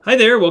Hi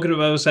there, welcome to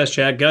Bible Slash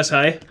Chat. Gus,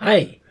 hi.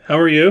 Hi. How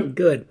are you?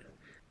 Good.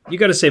 You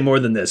got to say more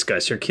than this,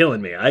 Gus. You're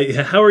killing me.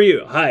 How are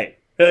you? Hi.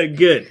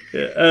 Good.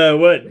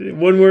 What?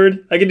 One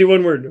word? I can do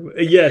one word.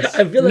 Yes.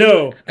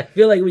 No. I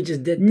feel like we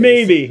just did this.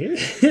 Maybe.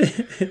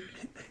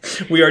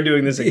 We are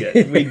doing this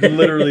again. We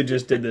literally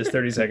just did this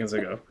 30 seconds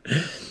ago.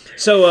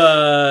 So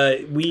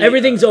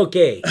Everything's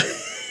okay.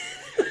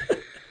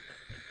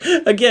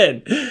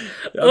 Again,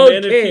 a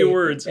man in few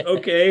words.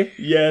 Okay,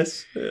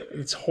 yes,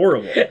 it's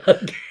horrible.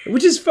 Okay.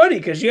 Which is funny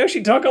because you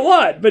actually talk a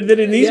lot, but then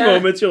in these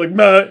moments you're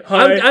like,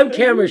 hi. I'm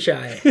camera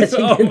shy.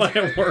 Oh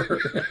my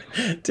word,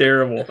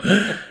 terrible.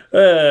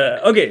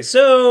 Okay,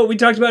 so we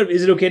talked about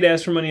is it okay to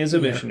ask for money as a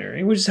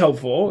missionary, which is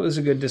helpful. It was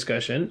a good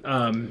discussion.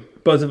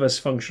 Both of us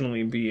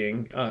functionally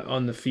being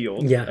on the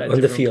field. Yeah,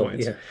 on the field.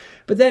 Points. Yeah.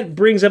 But that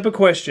brings up a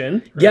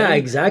question. Right? Yeah,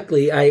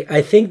 exactly.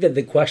 I think that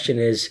the question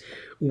is,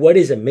 what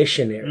is a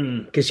missionary?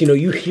 Because,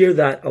 you hear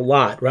that a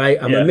lot,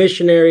 right? I'm a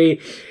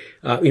missionary.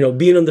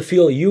 Being on the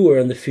field, you were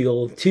on the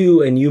field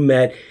too, and you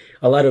met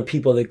a lot of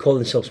people that call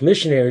themselves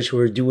missionaries who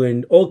are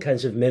doing all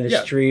kinds of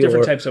ministry.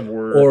 Different types of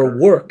work. Or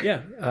work.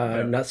 Yeah.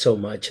 Not so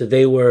much.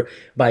 They were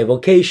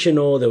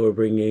bivocational. They were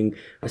bringing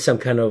some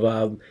kind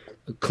of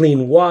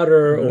clean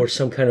water or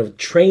some kind of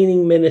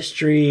training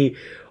ministry,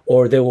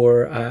 or they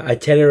were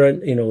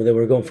itinerant, they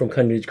were going from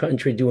country to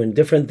country doing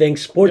different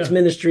things. Sports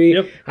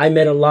ministry, I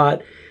met a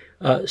lot.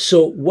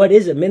 So what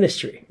is a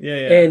ministry? Yeah.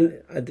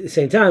 And at the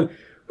same time,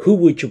 who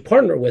would you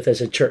partner with as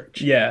a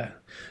church? Yeah.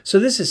 So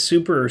this is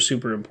super,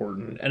 super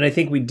important. And I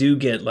think we do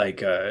get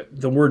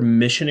the word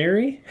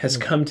missionary has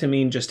come to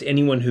mean just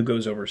anyone who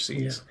goes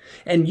overseas.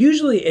 Yeah. And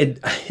usually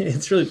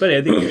it's really funny.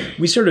 I think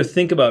we sort of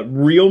think about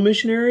real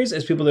missionaries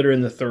as people that are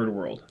in the third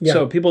world. Yeah.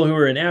 So people who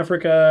are in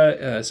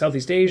Africa,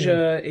 Southeast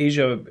Asia,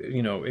 Asia.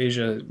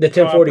 The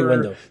 1040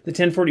 window. The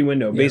 1040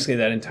 window, basically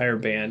that entire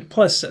band,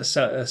 plus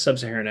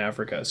sub-Saharan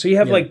Africa. So you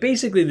have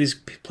basically these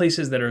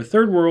places that are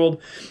third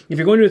world. If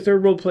you're going to a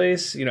third world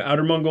place,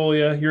 outer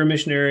Mongolia, you're a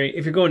missionary.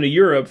 If you're going to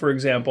Europe, for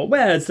example,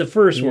 it's the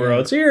first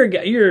world, so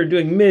you're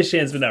doing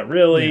missions, but not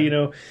really,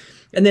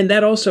 And then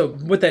that also,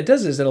 what that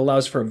does is it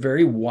allows for a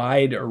very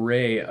wide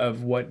array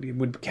of what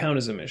would count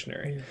as a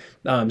missionary.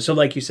 So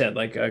like you said,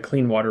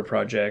 clean water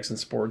projects and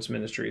sports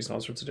ministries and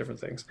all sorts of different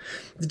things.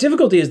 The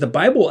difficulty is the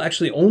Bible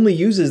actually only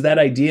uses that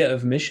idea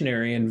of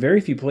missionary in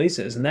very few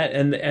places.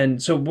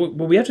 And so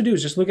what we have to do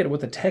is just look at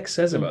what the text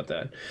says about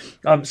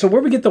that. So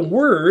where we get the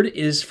word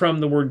is from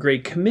the word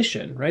Great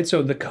Commission, right?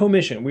 So the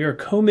commission, we are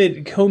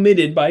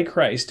committed by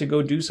Christ to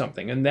go do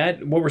something. And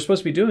that what we're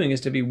supposed to be doing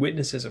is to be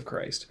witnesses of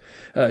Christ,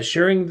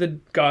 sharing the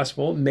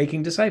gospel,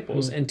 making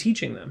disciples, and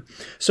teaching them.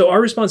 So our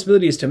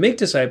responsibility is to make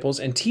disciples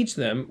and teach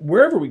them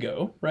wherever we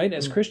go, right?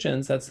 As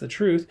Christians, that's the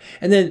truth.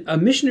 And then a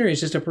missionary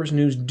is just a person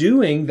who's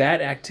doing that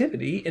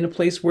activity in a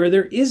place where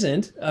there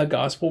isn't a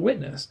gospel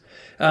witness.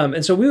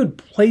 And so we would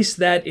place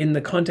that in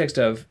the context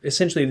of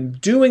essentially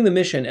doing the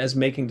mission as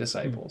making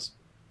disciples.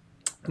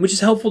 Which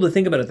is helpful to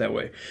think about it that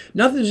way.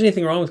 Not that there's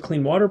anything wrong with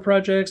clean water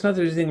projects, not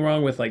that there's anything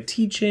wrong with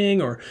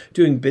teaching or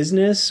doing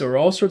business or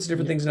all sorts of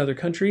different things in other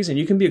countries, and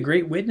you can be a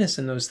great witness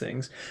in those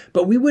things.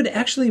 But we would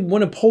actually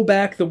want to pull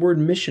back the word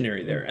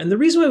missionary there. And the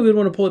reason why we would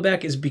want to pull it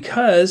back is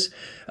because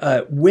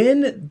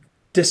when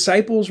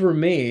disciples were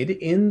made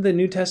in the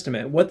New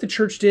Testament, what the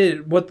church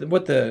did, what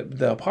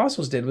the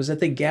apostles did was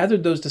that they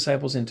gathered those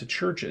disciples into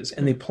churches,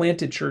 and they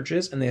planted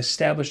churches, and they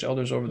established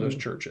elders over those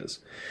churches.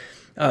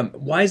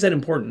 Why is that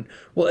important?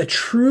 Well, a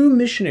true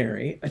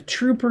missionary, a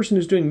true person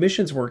who's doing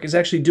missions work is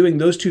actually doing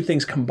those two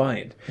things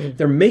combined.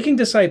 They're making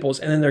disciples,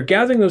 and then they're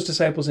gathering those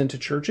disciples into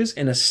churches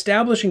and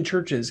establishing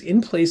churches in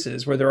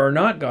places where there are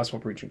not gospel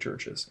preaching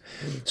churches.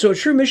 So a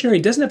true missionary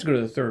doesn't have to go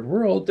to the third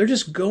world. They're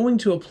just going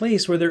to a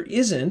place where there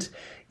isn't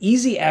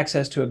easy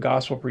access to a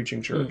gospel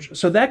preaching church.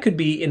 So that could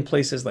be in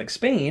places like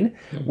Spain,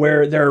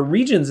 where there are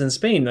regions in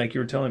Spain, like you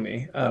were telling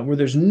me, where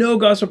there's no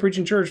gospel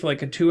preaching church for a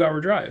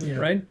 2-hour drive,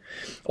 right?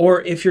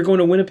 Or if you're going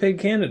to Winnipeg,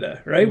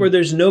 Canada, right, where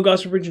there's no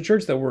gospel preaching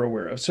church that we're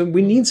aware of. So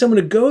we need someone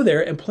to go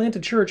there and plant a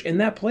church in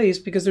that place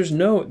because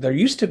there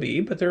used to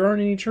be, but there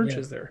aren't any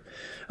churches there.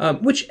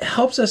 Which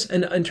helps us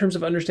in terms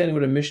of understanding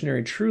what a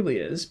missionary truly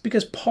is,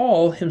 because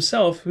Paul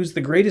himself, who's the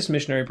greatest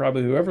missionary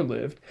probably who ever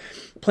lived,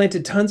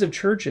 planted tons of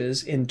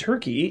churches in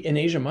Turkey, in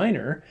Asia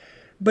Minor.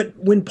 But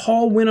when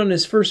Paul went on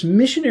his first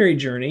missionary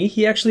journey,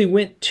 he actually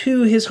went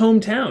to his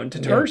hometown,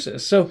 to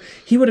Tarsus. So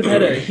he would have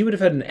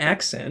had an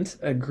accent,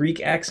 a Greek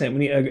accent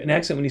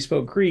when he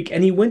spoke Greek,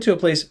 and he went to a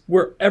place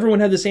where everyone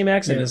had the same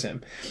accent as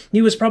him.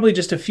 He was probably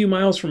just a few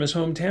miles from his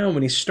hometown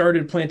when he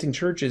started planting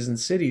churches in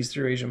cities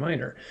through Asia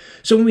Minor.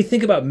 So when we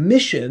think about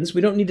missions, we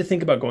don't need to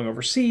think about going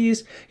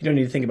overseas. You don't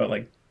need to think about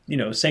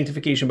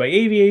sanctification by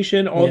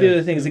aviation, all the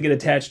other things that get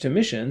attached to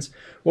missions.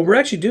 What we're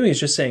actually doing is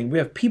just saying we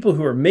have people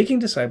who are making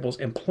disciples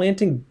and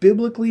planting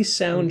biblically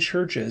sound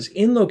churches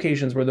in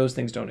locations where those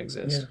things don't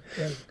exist.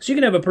 So you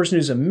can have a person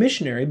who's a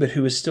missionary, but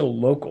who is still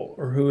local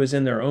or who is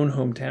in their own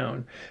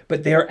hometown,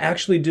 but they are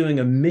actually doing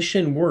a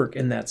mission work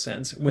in that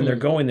sense when they're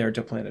going there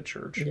to plant a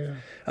church,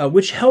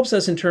 which helps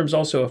us in terms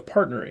also of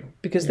partnering,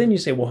 because then you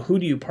say, well, who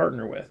do you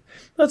partner with?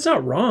 Well, it's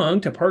not wrong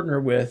to partner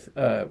with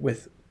a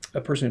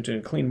person who's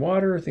doing clean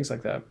water, things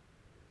like that.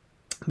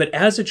 But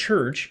as a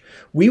church,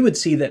 we would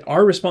see that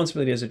our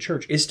responsibility as a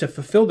church is to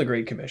fulfill the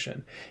Great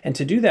Commission. And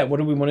to do that, what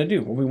do we want to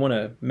do? Well, we want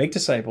to make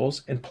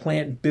disciples and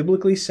plant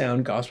biblically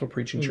sound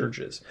gospel-preaching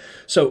churches.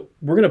 So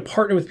we're going to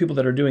partner with people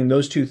that are doing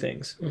those two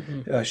things,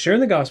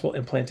 sharing the gospel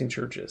and planting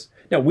churches.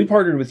 Now, we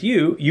partnered with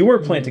you. You were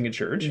planting a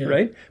church,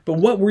 right? But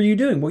what were you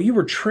doing? Well, you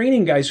were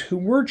training guys who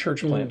were church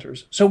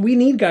planters. So we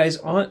need guys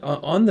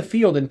on the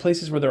field in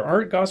places where there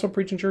aren't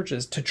gospel-preaching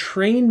churches to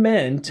train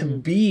men to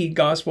be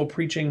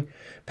gospel-preaching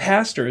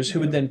pastors who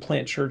would then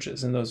plant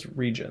churches in those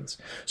regions.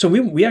 So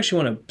we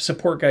actually want to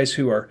support guys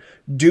who are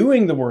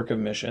doing the work of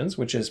missions,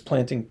 which is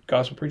planting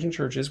gospel preaching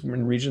churches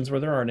in regions where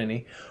there aren't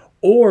any,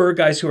 or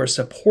guys who are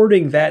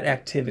supporting that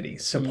activity,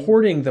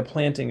 supporting the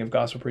planting of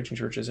gospel preaching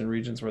churches in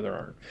regions where there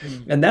aren't.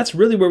 And that's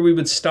really where we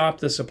would stop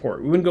the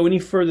support. We wouldn't go any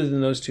further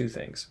than those two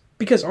things.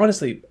 Because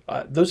honestly,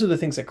 those are the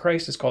things that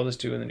Christ has called us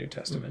to in the New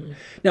Testament.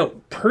 Now,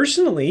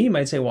 personally, you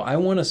might say, well, I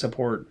want to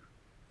support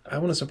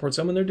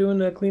someone, they're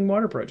doing a clean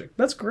water project.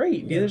 That's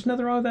great. Yeah, there's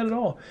nothing wrong with that at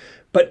all.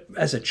 But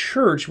as a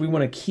church, we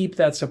want to keep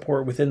that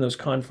support within those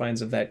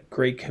confines of that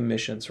Great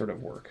Commission sort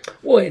of work.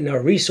 Well, and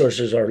our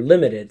resources are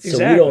limited. So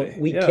Exactly.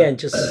 we can't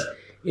just,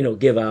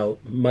 give out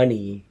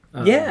money.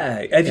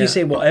 If you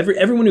say, well,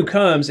 everyone who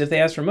comes, if they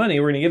ask for money,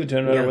 we're going to give it to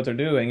them no matter what they're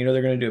doing.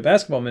 They're going to do a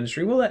basketball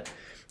ministry. Well,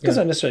 that's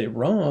not necessarily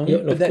wrong.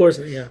 Of course.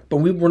 But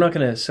we're not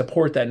going to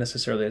support that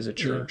necessarily as a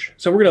church.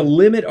 So we're going to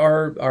limit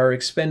our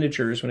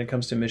expenditures when it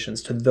comes to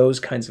missions to those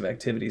kinds of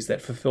activities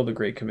that fulfill the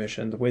Great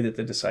Commission, the way that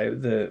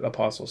the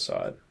apostles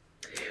saw it.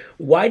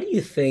 Why do you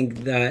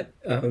think that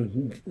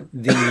the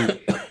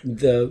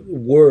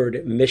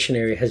word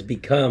missionary has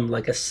become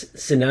like a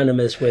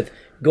synonymous with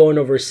going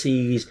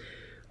overseas,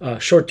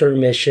 short-term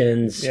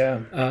missions,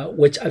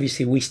 which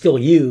obviously we still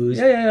use.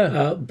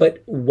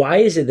 But why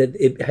is it that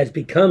it has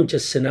become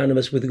just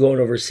synonymous with going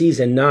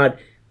overseas and not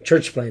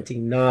church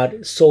planting,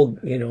 not soul,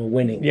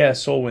 winning? Yeah,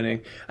 soul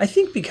winning. I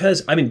think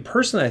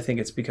personally, I think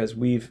it's because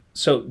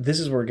so this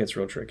is where it gets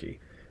real tricky.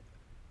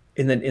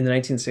 In the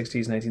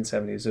 1960s,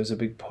 1970s, there was a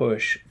big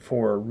push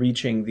for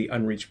reaching the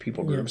unreached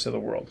people groups of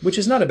the world, which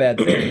is not a bad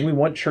thing. We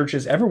want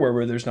churches everywhere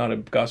where there's not a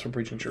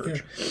gospel-preaching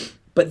church.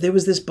 But there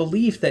was this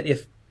belief that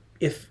if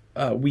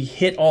we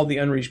hit all the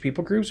unreached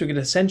people groups, we could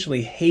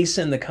essentially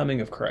hasten the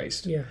coming of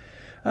Christ.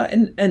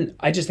 And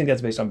I just think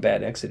that's based on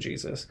bad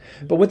exegesis.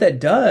 But what that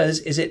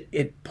does is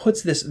it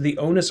puts the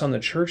onus on the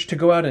church to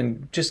go out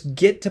and just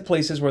get to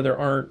places where there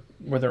aren't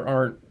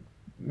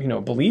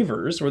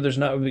believers, where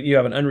you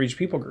have an unreached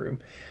people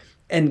group.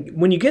 And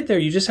when you get there,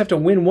 you just have to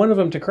win one of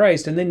them to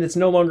Christ, and then it's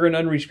no longer an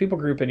unreached people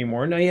group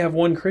anymore. Now you have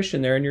one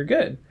Christian there, and you're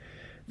good.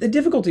 The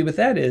difficulty with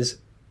that is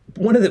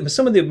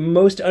some of the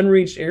most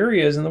unreached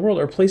areas in the world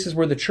are places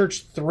where the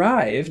church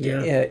thrived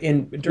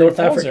during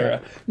Paul's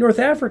era. North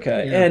Africa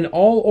and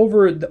all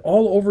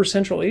over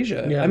Central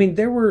Asia. I mean,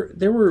 there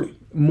were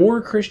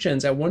more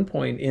Christians at one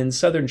point in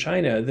southern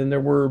China than there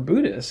were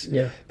Buddhists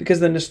because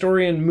of the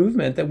Nestorian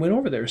movement that went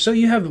over there. So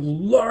you have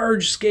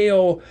large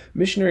scale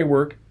missionary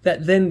work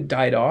that then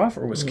died off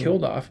or was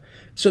killed off.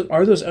 So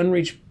are those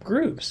unreached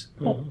groups?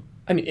 Well,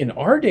 I mean, in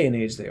our day and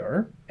age, they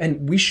are,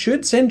 and we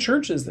should send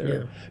churches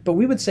there. But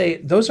we would say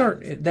those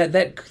aren't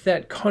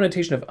that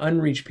connotation of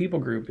unreached people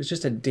group is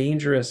just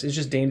dangerous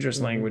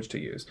language to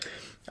use.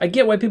 I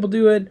get why people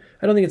do it.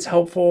 I don't think it's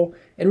helpful.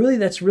 And really,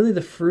 that's really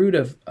the fruit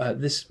of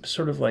this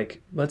sort of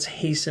like, let's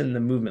hasten the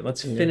movement.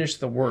 Let's finish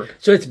the work.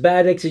 So it's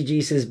bad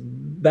exegesis,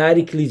 bad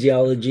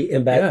ecclesiology,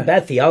 and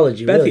bad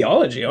theology. Bad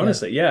theology,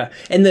 honestly,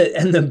 And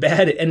the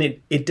bad, and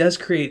it does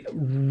create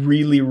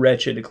really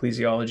wretched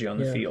ecclesiology on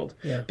the field.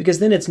 Because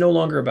then it's no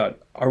longer about,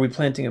 are we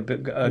planting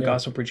a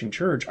gospel preaching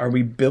church? Are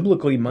we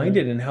biblically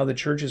minded in how the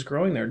church is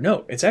growing there?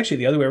 No, it's actually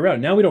the other way around.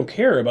 Now we don't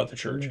care about the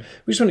church.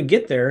 We just want to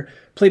get there,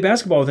 play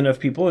basketball with enough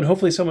people, and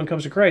hopefully someone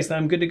comes to Christ, then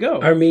I'm good to go.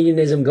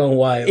 Arminianism going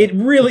wild. It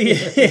really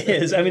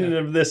is. I mean,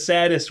 in the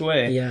saddest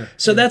way.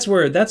 So that's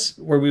where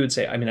we would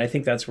say, I mean, I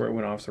think that's where it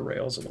went off the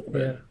rails a little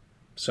bit.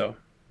 So,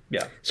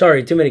 yeah.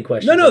 Sorry, too many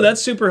questions. No,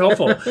 that's super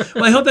helpful.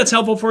 Well, I hope that's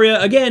helpful for you.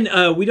 Again,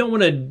 we don't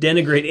want to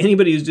denigrate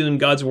anybody who's doing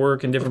God's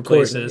work in different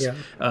places.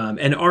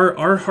 And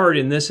our heart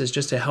in this is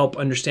just to help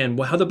understand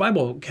how the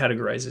Bible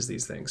categorizes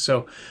these things.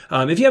 So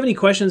if you have any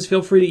questions,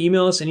 feel free to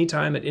email us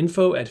anytime at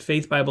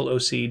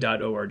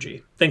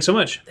info@faithbibleoc.org. Thanks so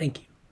much. Thank you.